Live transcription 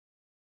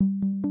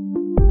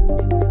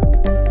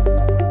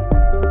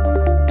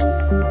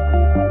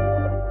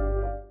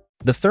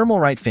The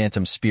Thermalright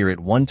Phantom Spirit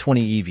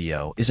 120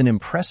 EVO is an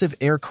impressive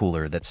air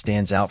cooler that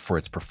stands out for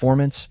its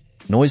performance,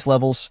 noise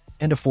levels,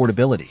 and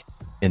affordability.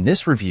 In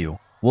this review,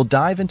 we'll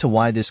dive into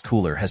why this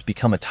cooler has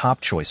become a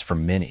top choice for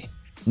many.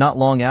 Not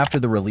long after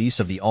the release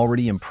of the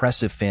already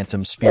impressive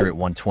Phantom Spirit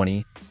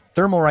 120,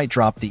 Thermalright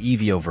dropped the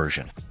EVO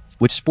version,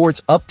 which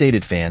sports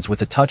updated fans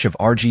with a touch of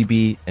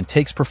RGB and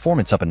takes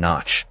performance up a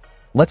notch.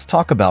 Let's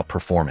talk about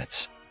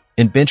performance.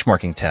 In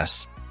benchmarking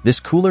tests, this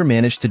cooler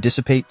managed to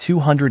dissipate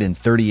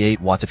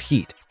 238 watts of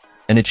heat,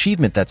 an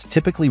achievement that's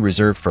typically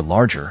reserved for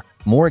larger,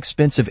 more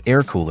expensive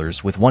air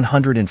coolers with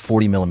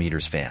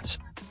 140mm fans.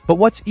 But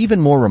what's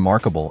even more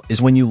remarkable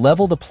is when you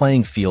level the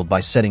playing field by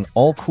setting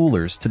all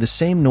coolers to the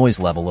same noise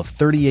level of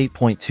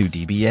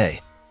 38.2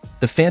 dBA.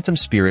 The Phantom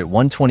Spirit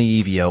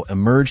 120 EVO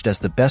emerged as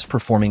the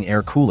best-performing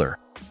air cooler,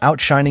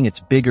 outshining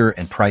its bigger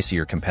and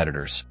pricier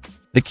competitors.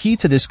 The key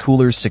to this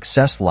cooler's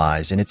success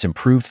lies in its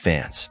improved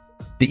fans.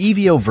 The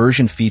EVO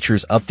version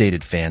features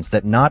updated fans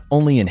that not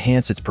only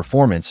enhance its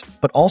performance,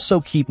 but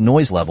also keep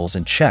noise levels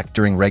in check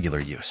during regular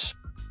use.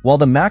 While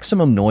the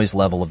maximum noise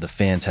level of the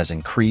fans has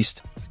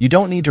increased, you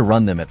don't need to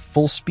run them at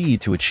full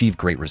speed to achieve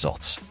great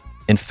results.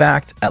 In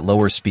fact, at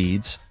lower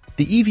speeds,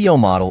 the EVO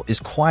model is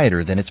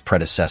quieter than its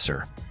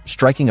predecessor,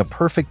 striking a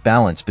perfect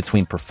balance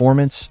between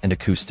performance and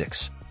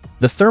acoustics.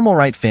 The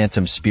Thermalright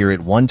Phantom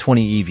Spirit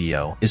 120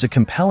 EVO is a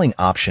compelling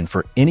option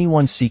for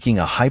anyone seeking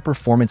a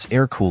high-performance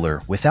air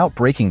cooler without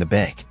breaking the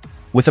bank.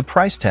 With a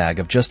price tag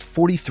of just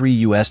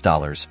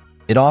 $43,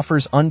 it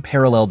offers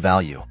unparalleled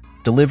value,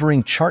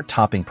 delivering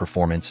chart-topping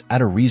performance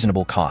at a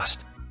reasonable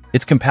cost.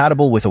 It's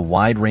compatible with a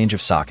wide range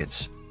of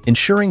sockets,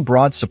 ensuring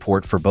broad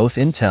support for both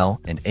Intel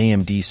and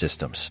AMD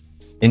systems.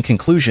 In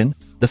conclusion,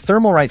 the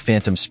Thermalright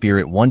Phantom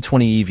Spirit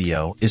 120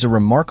 EVO is a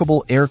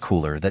remarkable air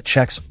cooler that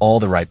checks all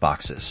the right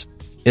boxes.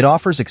 It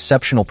offers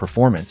exceptional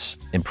performance,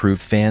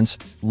 improved fans,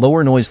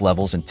 lower noise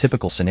levels in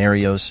typical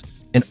scenarios,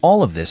 and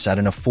all of this at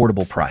an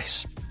affordable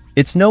price.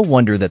 It's no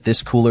wonder that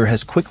this cooler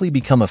has quickly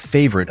become a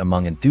favorite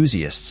among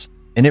enthusiasts,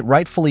 and it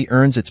rightfully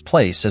earns its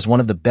place as one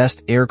of the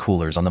best air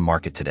coolers on the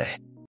market today.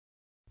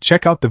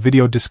 Check out the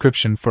video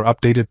description for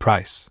updated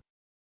price.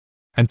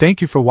 And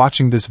thank you for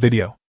watching this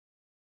video.